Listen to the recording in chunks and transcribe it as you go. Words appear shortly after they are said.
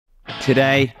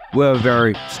Today, we're a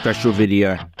very special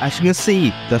video. As you can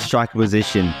see, the striker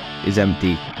position is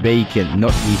empty, vacant,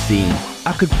 not to be seen.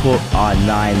 I could put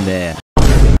R9 there.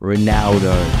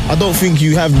 Ronaldo. I don't think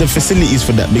you have the facilities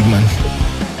for that, big man.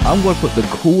 I'm going to put the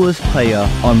coolest player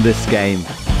on this game,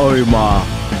 Omar.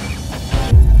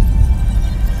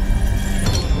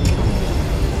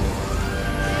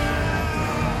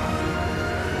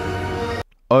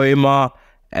 Omar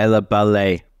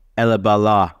Elabala.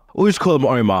 We'll just call him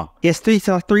Omar. He has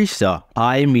 3-star,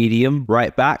 high, medium,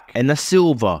 right back, and a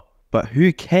silver. But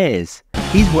who cares?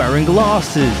 He's wearing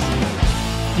glasses.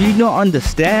 Do you not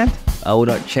understand? I will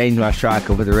not change my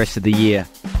striker for the rest of the year.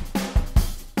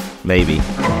 Maybe.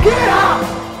 Get up!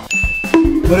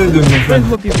 What are you doing, my friend?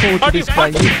 Looking forward to this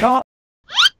game. You can't.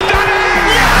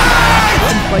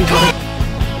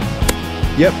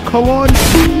 Yep, come on.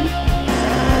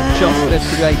 Shots that they've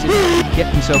created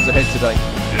get themselves ahead today.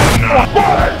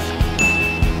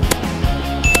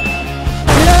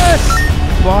 Yes!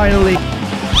 Finally.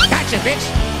 Catch it, bitch!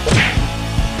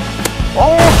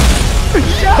 Oh!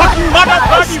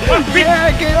 Yes!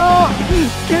 Yeah, get up!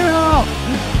 Get up!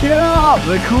 Get up!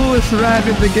 The coolest man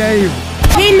in the game.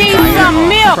 He needs some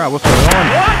milk! Crap, what's going on?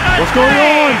 What's going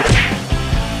on?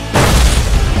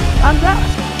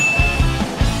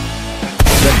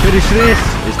 Let's finish this.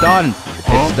 It's done.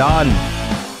 It's done.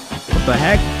 What the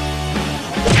heck?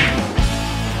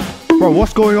 Bro,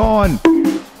 what's going on?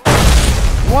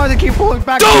 Why do they keep pulling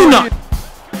back? Donut!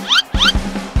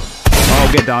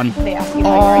 Oh, get done.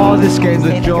 Oh, this game's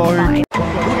a joke.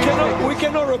 We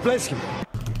cannot replace him.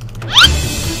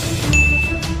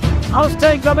 I'll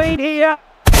take the lead here.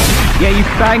 Yeah, you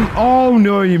bang. Oh,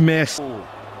 no, you missed.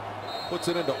 Puts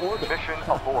it into orbit. Mission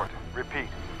abort. Repeat.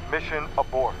 Mission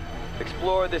abort.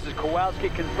 Explorer, this is Kowalski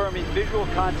confirming visual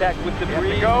contact with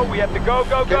debris. We have to go.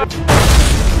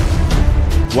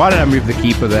 Why did I move the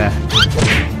keeper there?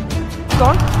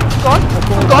 Gone.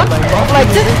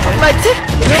 Like it.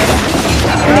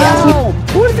 No!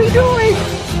 What is he doing?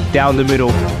 Down the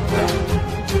middle.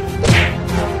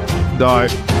 No.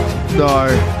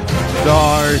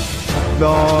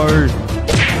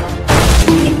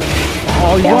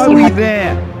 Oh, why are we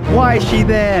there? Why is she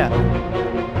there?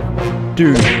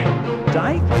 Dude.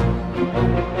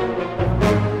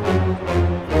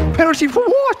 Penalty for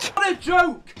what? What a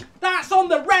joke! That's on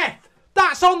the ref!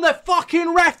 That's on the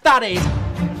fucking ref, that is!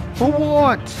 For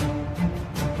what?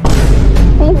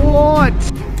 For what?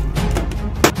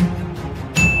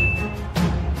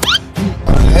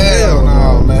 Hell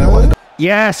no, man. What?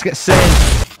 Yes, get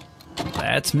sent.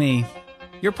 That's me.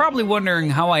 You're probably wondering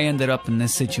how I ended up in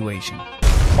this situation.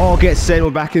 Oh, get sent.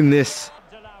 We're back in this.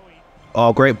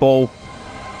 Oh, great ball.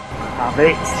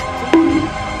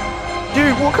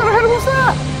 Dude, what kind of header was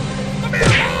that?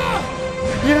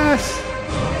 Yes.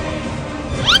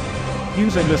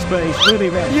 Using the space really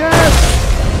well. Yes.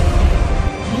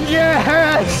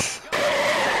 Yes.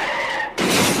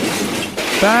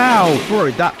 Foul,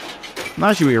 bro. That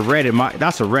should be a red.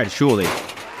 That's a red, surely.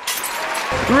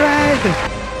 Red.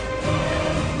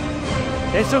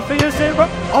 It's a fierce zero.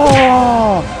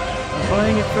 Oh.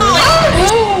 Playing it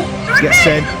through. Get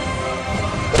sent.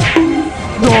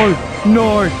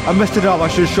 No, I messed it up. I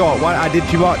should have shot. Why? I did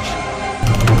too much.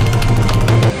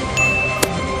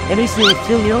 Anything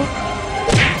still you?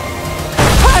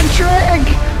 Hat-trick!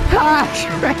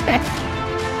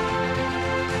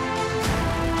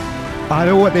 I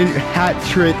don't want any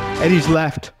hat-trick. And he's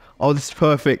left. Oh, this is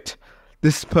perfect.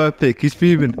 This is perfect. He's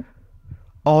fuming.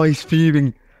 Oh, he's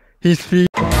fuming. He's fuming.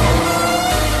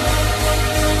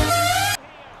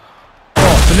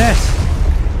 Oh, finesse.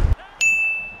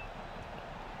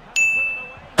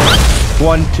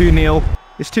 1-2-0.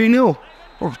 It's 2-0.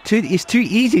 Oh, it's too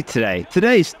easy today.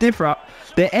 Today is different.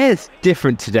 The air's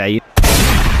different today.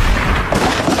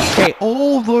 Okay,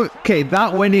 okay,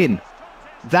 that went in.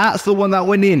 That's the one that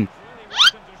went in.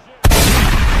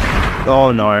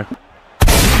 Oh no.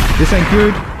 This ain't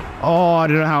good. Oh, I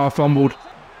don't know how I fumbled.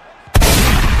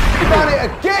 You got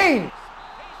it again!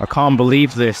 I can't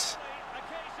believe this.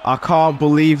 I can't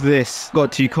believe this.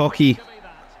 Got too cocky.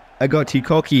 I got too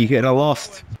cocky and I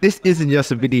lost. This isn't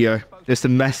just a video, it's a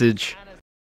message.